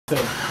We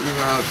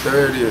around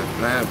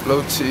 30th, man.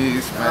 Blow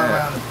cheese, man.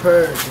 Around the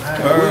purge,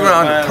 man. We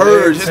around the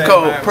purge. It's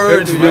called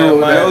purge, man.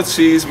 Blow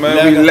cheese,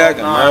 man. We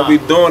lacking, man. We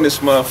doing this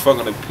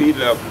motherfucker to P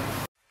level.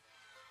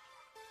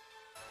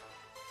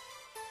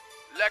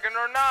 Legging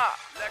or not,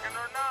 legging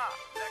or not,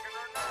 legging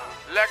or not,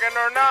 legging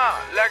or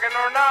not, legging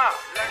or not,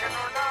 legging or not, legging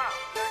or not.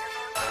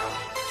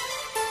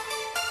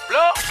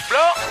 Blow,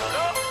 blow,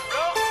 blow,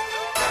 blow.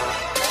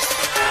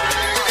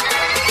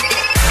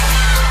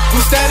 We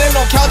standing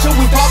on couch and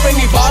we popping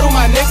the bottle,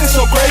 my niggas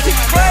so crazy.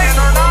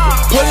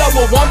 Pull up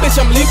with one bitch,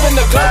 I'm leaving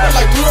the club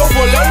like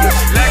 3OhBlack.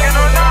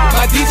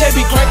 My DJ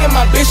be cranking,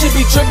 my bitch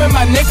be tripping,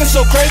 my niggas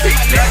so crazy.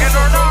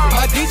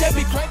 My DJ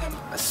be cranking.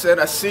 I said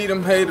I see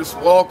them haters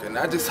walking,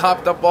 I just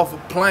hopped up off a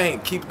plane.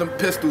 Keep them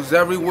pistols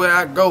everywhere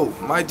I go,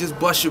 might just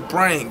bust your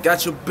brain.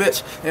 Got your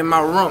bitch in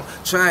my room,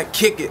 try and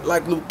kick it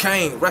like Luke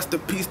Kane. Rest in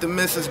peace to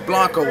Mrs.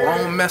 Blanco, I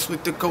don't mess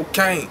with the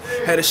cocaine.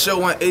 Had a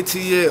show on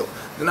ATL,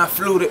 then I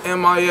flew to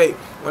MIA.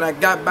 When I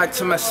got back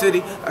to my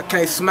city, I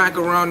can't smack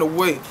around the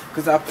way.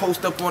 Cause I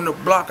post up on the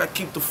block, I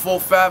keep the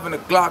 4-5 and the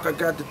Glock. I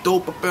got the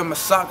dope up in my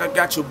sock, I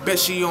got your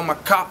bitch, she on my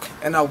cock,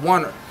 and I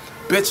want her.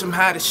 Bitch, I'm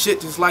hot as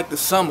shit just like the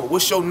summer,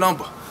 what's your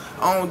number?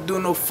 I don't do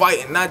no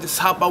fighting, I just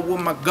hop out with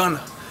my gunner.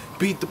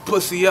 Beat the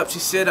pussy up, she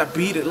said I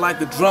beat it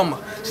like a drummer.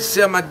 She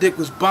said my dick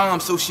was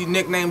bomb, so she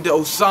nicknamed it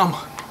Osama.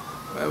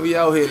 Man, we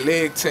out here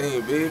leg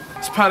team, babe.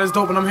 It's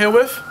Patisdope and I'm here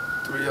with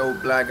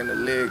 3OhBlack and the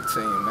leg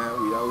team, man.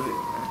 We out here,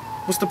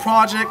 man. what's the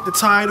project, the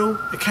title?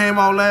 It came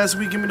out last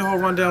week. Give me the whole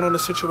rundown on the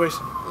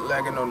situation.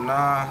 Legging or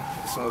nah,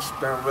 it's on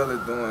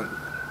Spinrilla doing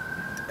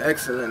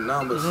excellent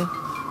numbers.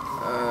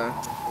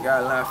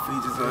 Got a lot of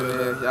features on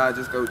there. Y'all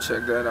just go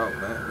check that out,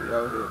 man. We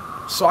out here.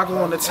 So I go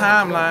on the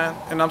timeline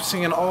and I'm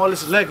seeing all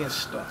this legging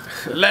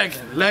stuff.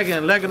 legging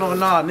or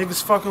nah,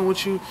 niggas fucking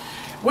with you.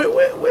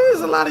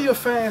 Where's a lot of your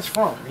fans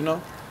from, you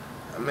know?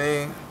 I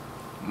mean,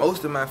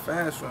 most of my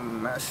fans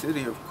from my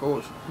city, of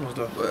course.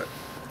 But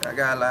I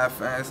got a lot of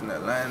fans in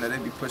Atlanta. They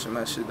be pushing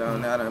my shit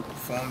down there. I done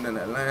performed in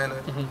Atlanta,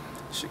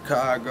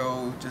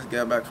 Chicago, just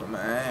got back from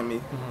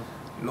Miami.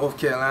 North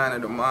Carolina,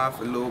 the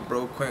Mafia, little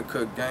bro, Quint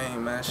Cook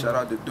game, man. Shout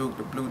out to Duke,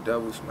 the Blue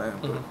Devils, man.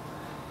 But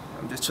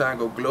I'm just trying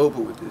to go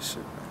global with this shit,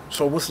 man.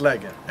 So what's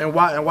legging? And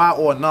why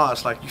or nah?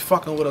 It's like you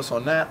fucking with us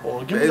on that,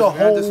 or give me the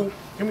whole.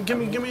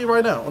 Give me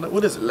right now.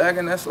 What is it?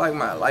 Legging, that's like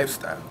my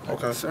lifestyle.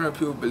 Okay. Certain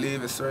people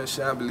believe in certain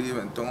shit. I believe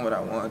in doing what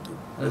I want to do.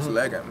 That's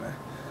legging, man.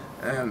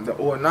 And the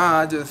or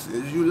nah, is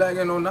you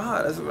legging or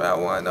nah? That's what I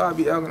want to know. I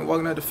be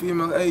walking at the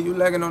female, hey, you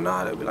legging or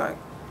nah? They be like,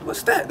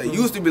 what's that? They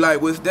used to be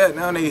like, what's that?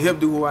 Now they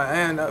hip to who I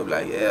am. Now they be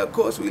like, yeah, of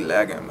course we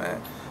legging,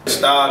 man.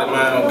 Started,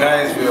 man, on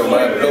Gainesville,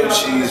 man, blow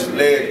cheese,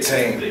 leg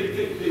team,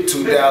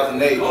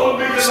 2008.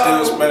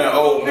 Still spending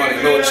old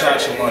money, no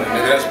chacha money,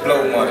 nigga, that's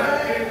blow money.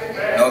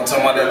 You know what I'm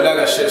talking about? That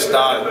legging shit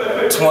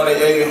started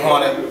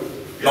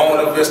 2800,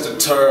 Loma Vista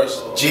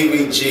Terrace,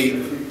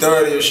 GVG,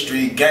 30th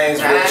Street,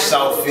 Gainesville,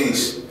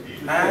 Southeast.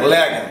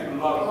 Lagging.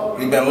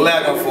 We've been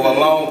lagging for a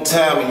long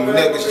time and you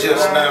niggas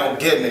just now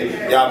getting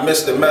it. Y'all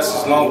missed the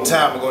message a long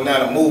time ago.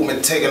 Now the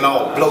movement taking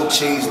off. Blow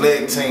cheese,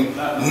 leg team.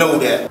 Know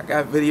that. I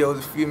got videos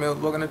of females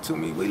walking up to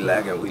me. We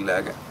lagging, we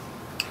lagging.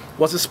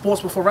 Was it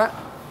sports before rap?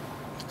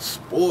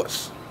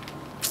 Sports.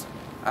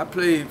 I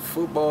played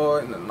football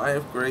in the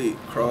 9th grade,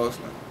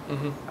 Crossland.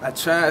 I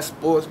tried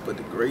sports, but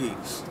the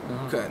grades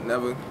couldn't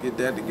never get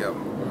that together.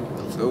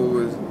 So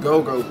it was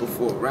go-go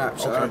before rap.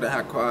 Shout out to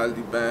High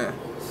Quality Band.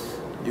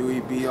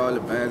 UEB, all the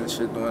bands and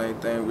shit doing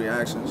anything,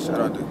 reaction.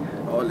 Shout out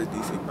to all the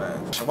DC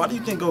bands. Why do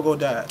you think Go-Go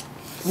died?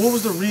 What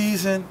was the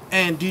reason?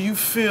 And do you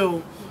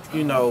feel,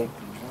 you know,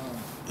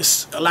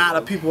 it's a lot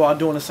of people are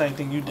doing the same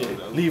thing you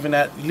did, leaving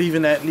that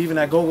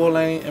Go-Go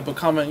lane and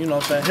becoming, you know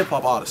what I'm saying, hip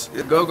hop artists?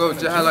 The Go-Go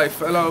job like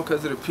fell out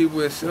because of the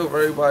people itself.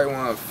 Everybody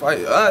want to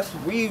fight us.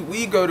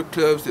 We go to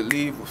clubs to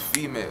leave with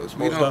females.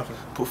 We don't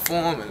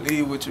perform and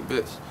leave with your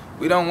bitch.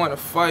 We don't want to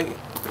fight.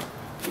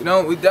 You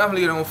know, we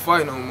definitely don't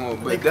fight no more.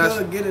 But they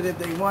could get it if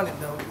they want it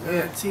though.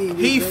 Guaranteed.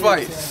 He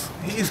fights.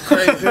 He's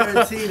crazy.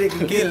 Guaranteed they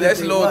can get it. That's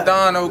little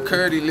Dono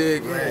Curdy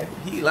leg, man.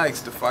 He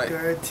likes to fight.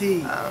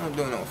 Guaranteed. I don't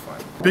do no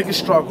fight.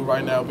 Biggest struggle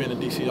right now being a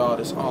DC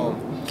artist.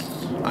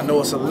 I know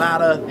it's a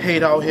lot of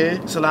hate out here.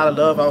 It's a lot of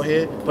love out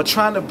here. But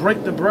trying to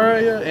break the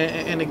barrier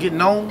and to get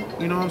known,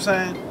 you know what I'm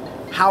saying?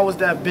 How has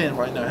that been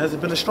right now? Has it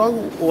been a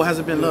struggle or has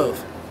it been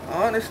love?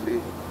 Honestly,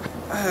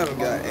 I haven't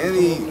got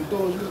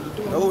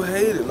no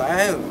haters.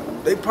 Like,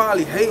 they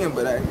probably hating,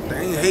 but they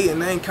ain't hating.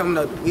 They ain't coming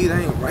up to me.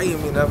 They ain't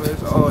writing me nothing.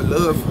 It's all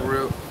love for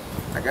real.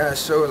 I got a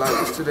show like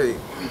this today.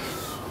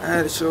 I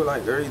had a show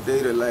like every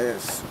day the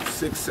last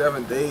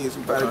 6-7 days.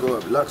 We about to go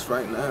up Lux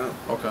right now.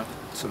 Okay.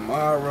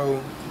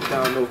 Tomorrow,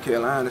 down North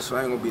Carolina, so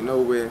I ain't gonna be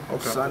nowhere.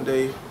 Okay.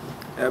 Sunday,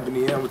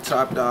 Ebony M with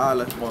Top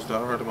Dollar.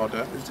 I heard about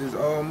that. It's just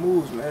all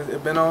moves, man.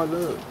 It been all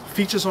love.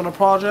 Features on the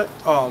project,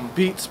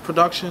 beats,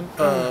 production,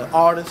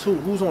 artists.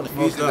 Who's on the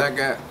features? I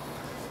got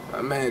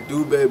my man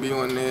Do Baby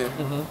on there.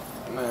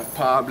 Man,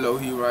 Pablo,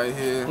 he right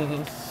here.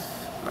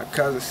 My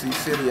cousin C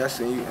City, I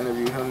seen you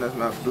interview him. That's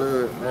my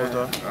blood,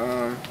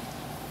 man.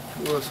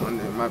 Who else on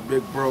there? My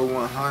big bro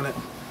 100.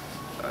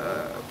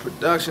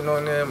 Production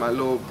on there, my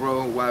little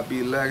bro,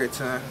 YB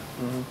Legaton.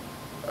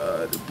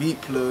 The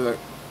beat plug.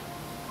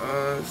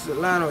 It's a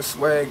lot of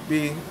swag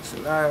B. It's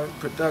a lot of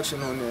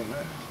production on there,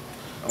 man.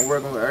 I'm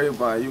working with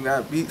everybody. You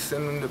got beats,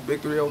 send them to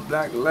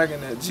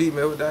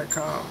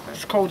big3OhBlack@gmail.com.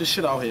 It's cold as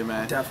shit out here,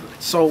 man. Definitely.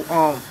 So,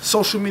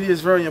 social media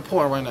is very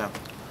important right now.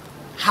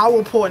 How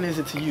important is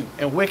it to you,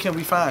 and where can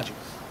we find you?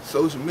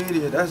 Social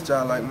media, that's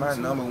just like my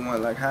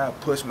 #1, like how I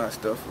push my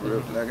stuff for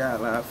real. Like I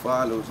got a lot of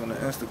followers on the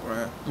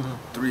Instagram.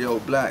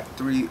 3OhBlack,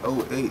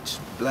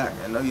 3OhBlack.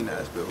 I know you know how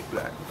to spell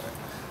black, man.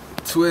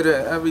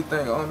 Twitter,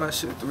 everything, all my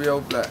shit,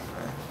 3OhBlack,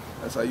 man.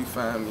 That's how you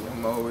find me.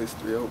 I'm always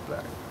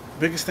 3OhBlack.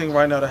 Biggest thing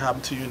right now that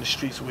happened to you in the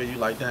streets where you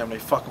like, damn, they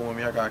fucking with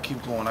me, I gotta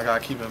keep going, I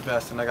gotta keep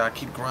investing, I gotta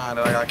keep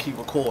grinding, I gotta keep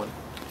recording?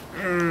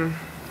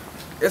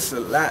 It's a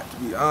lot, to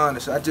be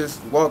honest. I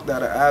just walked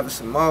out of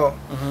Iverson Mall.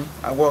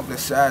 I walked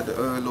inside the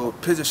little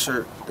picture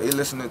shirt. They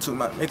listening to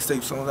my mixtape.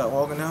 As soon as I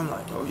walk in there, I'm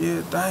like, oh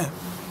yeah, damn.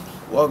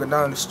 Walking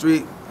down the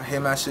street, I hear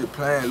my shit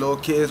playing. Little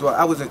kids, well,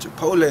 I was in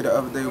Chipotle the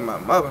other day with my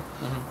mother.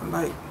 I'm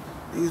like,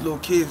 these little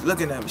kids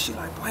looking at me. She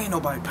like, boy, ain't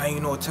nobody paying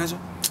you no attention.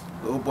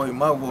 Little boy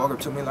mother walk up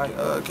to me like,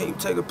 can you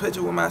take a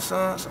picture with my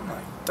son? So I'm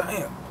like,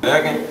 damn.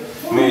 Lagging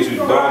means you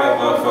doing that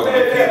motherfucker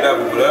at P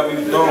level, whatever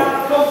you doing.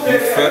 You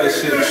fed the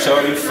shit, you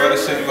show you fed the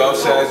shit, you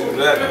outside, you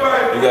lagging.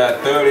 You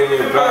got 30 in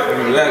your block, you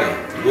lagging.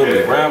 You with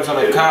me? Rams on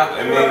the cop,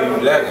 and man, you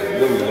lagging. You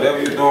with me? Whatever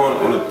you doing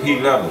on the P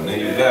level, then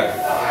you lagging.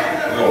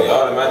 You with me?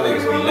 All of my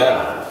niggas be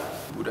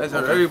lagging. That's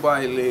how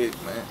everybody leg,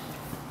 man.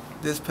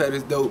 This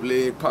Patisdope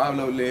leg,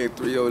 Pablo leg,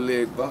 3O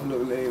leg, Buffalo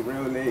leg,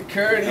 real leg,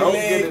 Curdy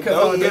leg.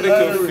 Don't get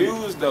it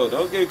confused though.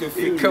 Don't get it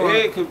confused.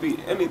 Leg could be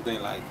anything,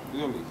 like,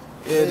 you know me?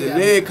 Yeah, the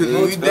leg, cause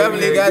we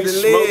definitely got the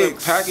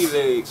legs.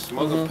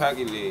 Smoking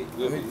packy legs.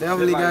 We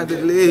definitely got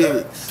the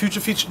legs. Future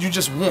feature, you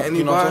just want, anybody?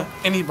 You know what I'm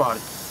saying?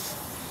 Anybody.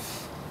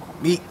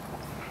 Me.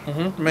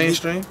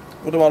 Mainstream.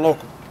 What about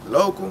local?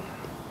 Local.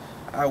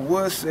 I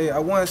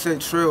wouldn't say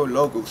Trail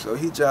local, so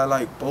he just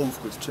like both,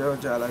 cause Trail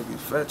just like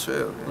his Fat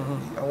Trail.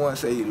 I wouldn't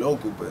say he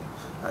local, but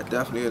I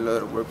definitely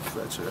love to work with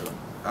Fat Trail.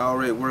 I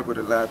already work with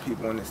a lot of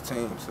people on this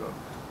team, so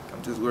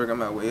I'm just working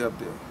my way up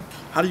there.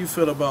 How do you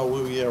feel about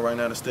where we are right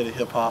now in the state of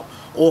hip hop?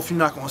 Or if you're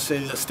not gonna say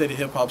the state of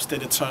hip hop,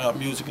 state of turn up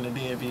music in the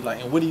DMV, like,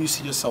 and where do you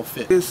see yourself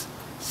fit? It's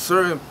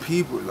certain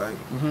people, like,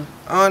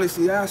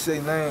 honestly, I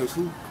say names.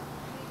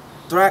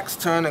 Thrax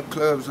turning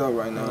clubs up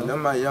right now.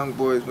 Them my young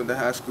boys went to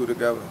high school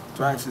together.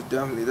 Thrax is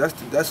definitely,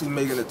 that's who's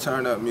making the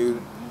turn up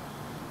music.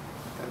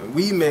 And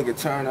we make it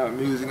turn up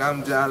music.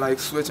 I'm just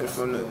like switching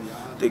from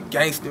the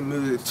gangster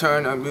music,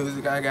 turn up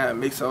music. I gotta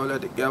mix all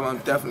that together. I'm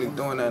definitely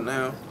doing that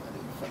now.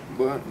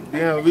 But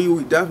yeah,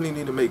 we definitely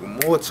need to make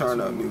more turn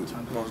up music.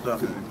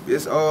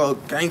 It's all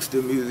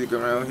gangster music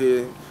around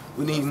here.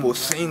 We need more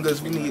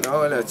singers. We need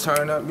all that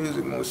turn up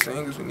music, more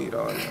singers. We need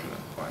all that, man.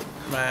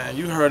 Man,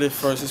 you heard it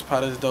first. It's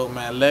Patisdope,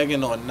 man.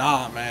 Legging or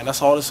nah, man. That's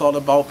all it's all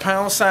about.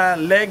 #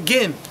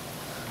 legging.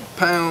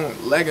 Pound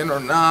legging or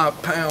nah,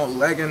 pound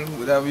legging,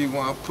 whatever you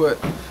want to put.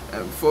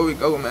 And before we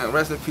go, man,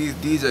 rest in peace,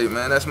 DJ,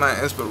 man. That's my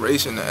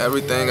inspiration to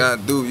everything I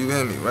do. You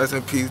hear me? Rest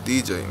in peace,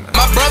 DJ, man.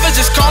 My brother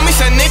just called me,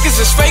 said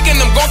niggas is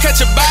faking, I'm gon' catch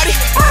a body.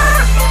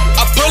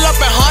 I pull up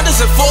in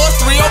Hondas and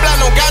 4s, 3OhBlack,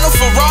 no got